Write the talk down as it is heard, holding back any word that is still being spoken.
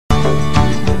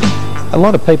A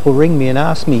lot of people ring me and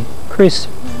ask me, Chris,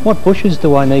 what bushes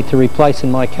do I need to replace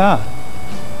in my car?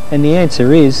 And the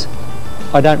answer is,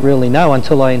 I don't really know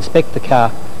until I inspect the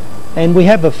car. And we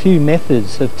have a few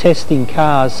methods of testing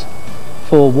cars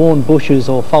for worn bushes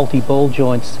or faulty ball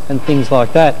joints and things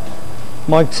like that.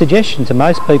 My suggestion to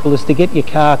most people is to get your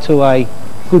car to a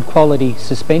good quality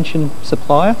suspension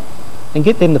supplier and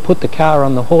get them to put the car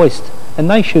on the hoist, and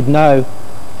they should know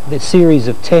the series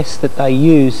of tests that they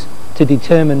use to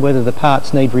determine whether the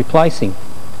parts need replacing.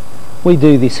 We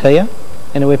do this here,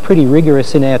 and we're pretty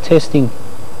rigorous in our testing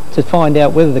to find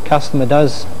out whether the customer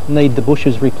does need the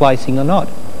bushes replacing or not.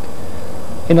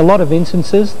 In a lot of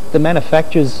instances, the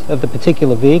manufacturers of the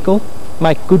particular vehicle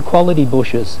make good quality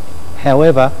bushes.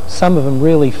 However, some of them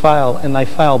really fail, and they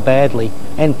fail badly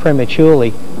and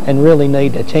prematurely and really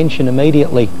need attention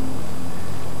immediately.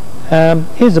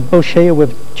 Here's a bush here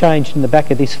we've changed in the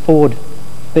back of this Ford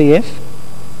BF.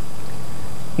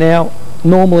 Now,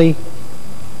 normally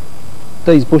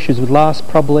these bushes would last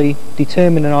probably,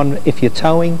 depending on if you're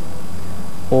towing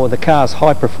or the car's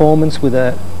high performance with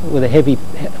a heavy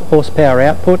horsepower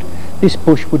output, this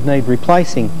bush would need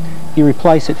replacing. You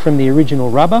replace it from the original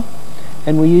rubber,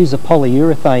 and we use a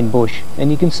polyurethane bush, and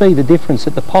you can see the difference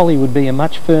that the poly would be a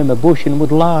much firmer bush and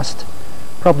would last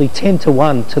probably 10 to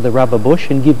 1 to the rubber bush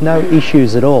and give no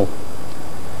issues at all.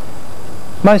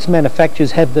 Most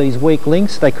manufacturers have these weak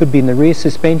links. They could be in the rear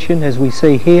suspension, as we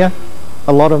see here.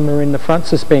 A lot of them are in the front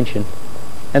suspension,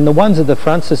 and the ones at the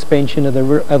front suspension are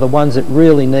the ones that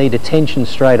really need attention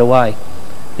straight away,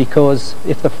 because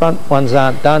if the front ones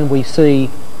aren't done, we see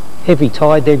heavy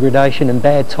tyre degradation and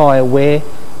bad tyre wear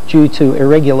due to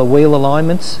irregular wheel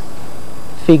alignments,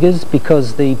 figures,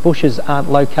 because the bushes aren't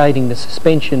locating the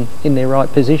suspension in their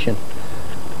right position.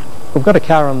 We've got a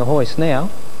car on the hoist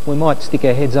now. We might stick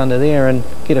our heads under there and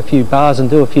get a few bars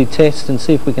and do a few tests and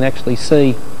see if we can actually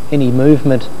see any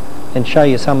movement and show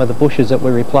you some of the bushes that we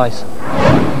replace.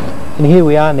 And here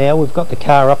we are now. We've got the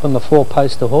car up on the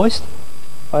 4-poster hoist.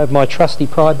 I have my trusty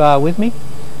pry bar with me,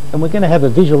 and we're going to have a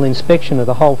visual inspection of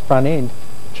the whole front end,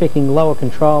 checking lower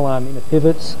control arm inner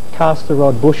pivots, caster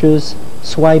rod bushes,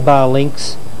 sway bar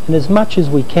links, and as much as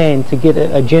we can to get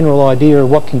a general idea of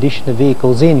what condition the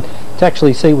vehicle's in, to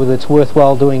actually see whether it's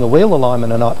worthwhile doing a wheel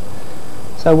alignment or not.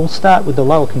 So we'll start with the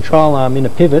lower control arm inner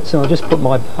pivots, and I'll just put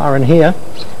my bar in here,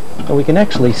 and we can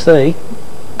actually see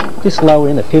this lower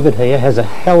inner pivot here has a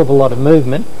hell of a lot of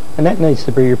movement, and that needs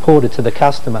to be reported to the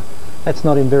customer. That's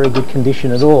not in very good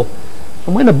condition at all.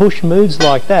 And when a bush moves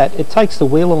like that, it takes the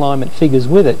wheel alignment figures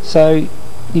with it. So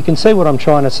you can see what I'm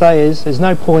trying to say is there's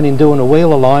no point in doing a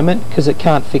wheel alignment because it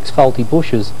can't fix faulty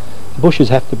bushes. The bushes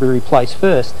have to be replaced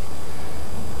first.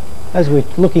 As we're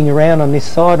looking around on this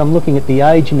side, I'm looking at the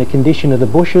age and the condition of the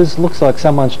bushes. Looks like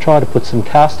someone's tried to put some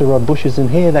caster rod bushes in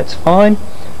here. That's fine.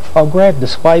 I'll grab the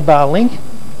sway bar link,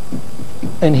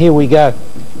 and here we go.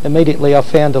 Immediately I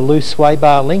found a loose sway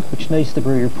bar link which needs to be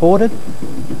reported.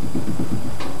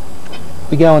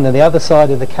 We go on to the other side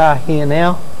of the car here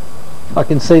now. I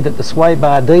can see that the sway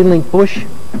bar D-link bush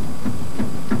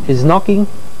is knocking.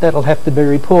 That'll have to be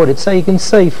reported. So you can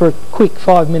see for a quick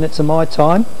 5 minutes of my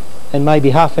time and maybe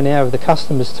half an hour of the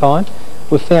customer's time,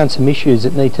 we've found some issues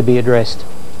that need to be addressed.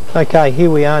 Okay, here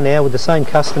we are now with the same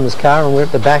customer's car, and we're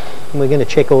at the back, and we're going to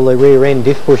check all the rear end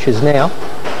diff bushes now.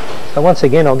 So once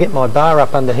again, I'll get my bar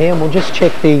up under here, and we'll just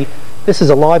check the... This is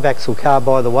a live axle car,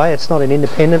 by the way. It's not an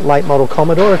independent late model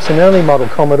Commodore, it's an early model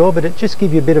Commodore, but it just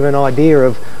gives you a bit of an idea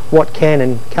of what can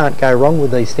and can't go wrong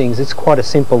with these things. It's quite a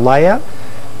simple layout.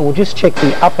 And we'll just check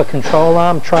the upper control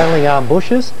arm, trailing arm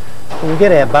bushes. And we'll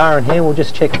get our bar in here, we'll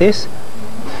just check this.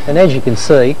 And as you can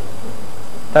see,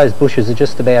 those bushes are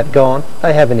just about gone.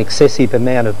 They have an excessive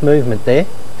amount of movement there.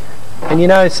 And you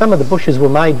know, some of the bushes were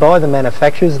made by the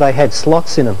manufacturers. They had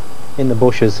slots in them, in the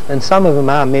bushes, and some of them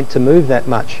are meant to move that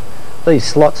much. These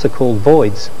slots are called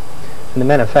voids, and the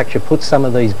manufacturer puts some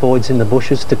of these voids in the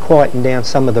bushes to quieten down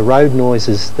some of the road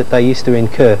noises that they used to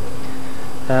incur.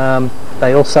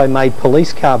 They also made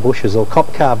police car bushes, or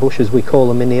cop car bushes we call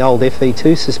them, in the old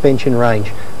FE2 suspension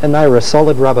range, and they were a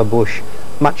solid rubber bush,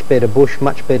 much better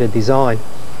design.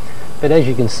 But as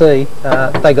you can see,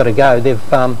 they got to go.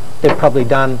 They've probably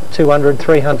done 200,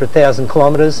 300,000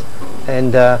 kilometres,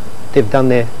 and they've done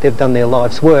their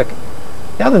life's work.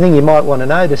 The other thing you might want to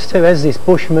notice too, as this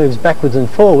bush moves backwards and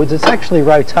forwards, it's actually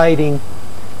rotating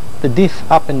the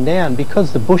diff up and down.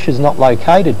 Because the bush is not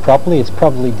located properly, it's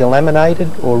probably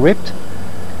delaminated or ripped,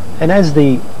 and as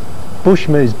the bush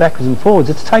moves backwards and forwards,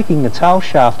 it's taking the tail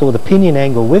shaft or the pinion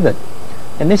angle with it.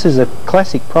 And this is a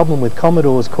classic problem with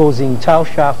Commodores, causing tail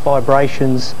shaft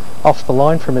vibrations off the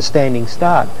line from a standing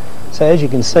start. So as you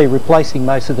can see, replacing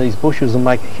most of these bushes will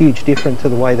make a huge difference to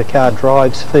the way the car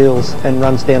drives, feels and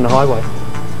runs down the highway.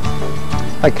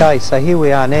 Okay, so here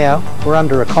we are now, we're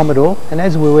under a Commodore, and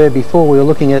as we were before, we were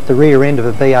looking at the rear end of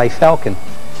a VA Falcon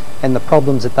and the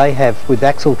problems that they have with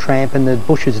axle tramp and the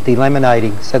bushes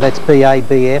delaminating. So that's BA,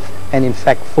 BF and in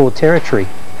fact Ford Territory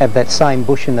have that same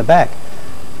bush in the back.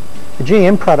 The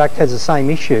GM product has the same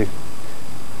issue.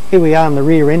 Here we are on the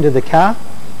rear end of the car,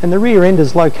 and the rear end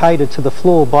is located to the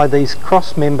floor by these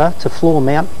cross member to floor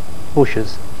mount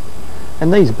bushes.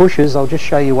 And these bushes, I'll just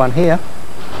show you one here,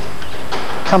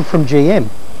 come from GM,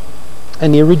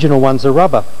 and the original ones are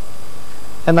rubber,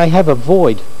 and they have a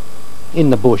void in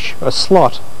the bush, a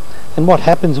slot, and what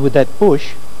happens with that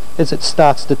bush is it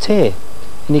starts to tear,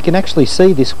 and you can actually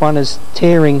see this one is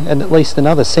tearing at least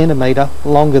another centimetre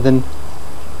longer than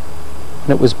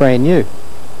when it was brand new.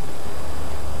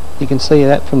 You can see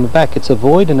that from the back, it's a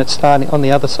void, and it's starting on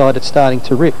the other side, it's starting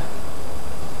to rip.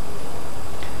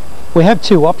 We have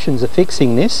two options of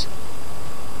fixing this.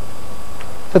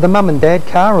 For the mum and dad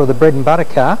car or the bread and butter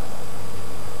car,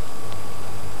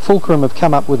 Fulcrum have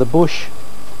come up with a bush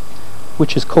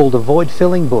which is called a void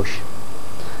filling bush,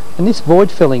 and this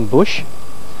void filling bush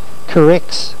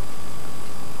corrects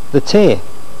the tear.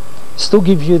 Still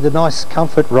gives you the nice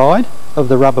comfort ride of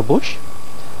the rubber bush,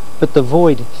 but the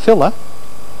void filler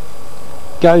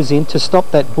goes in to stop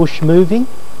that bush moving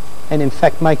and in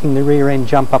fact making the rear end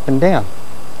jump up and down.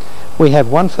 We have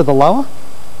one for the lower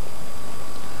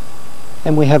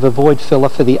and we have a void filler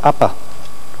for the upper,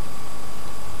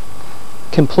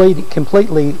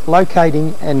 completely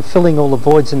locating and filling all the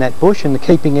voids in that bush and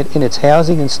keeping it in its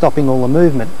housing and stopping all the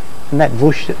movement. And that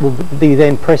bush will be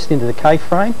then pressed into the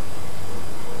K-frame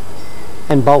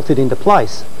and bolted into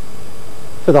place.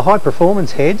 For the high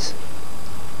performance heads,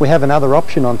 we have another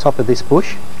option on top of this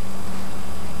bush.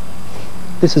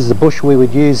 This is the bush we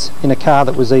would use in a car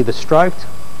that was either stroked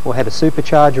or had a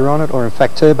supercharger on it, or in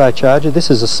fact turbocharger. This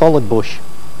is a solid bush,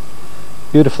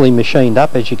 beautifully machined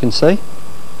up as you can see,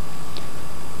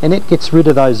 and it gets rid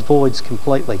of those voids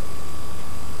completely.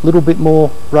 A little bit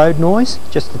more road noise,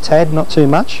 just a tad, not too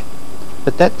much,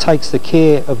 but that takes the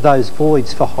care of those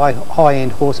voids for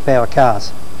high-end horsepower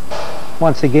cars.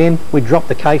 Once again, we drop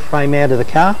the K-frame out of the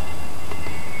car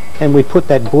and we put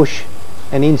that bush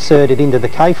and insert it into the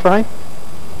K-frame,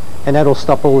 and that'll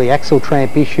stop all the axle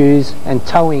tramp issues and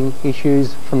towing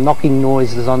issues from knocking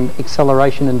noises on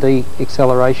acceleration and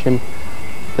de-acceleration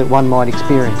that one might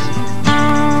experience.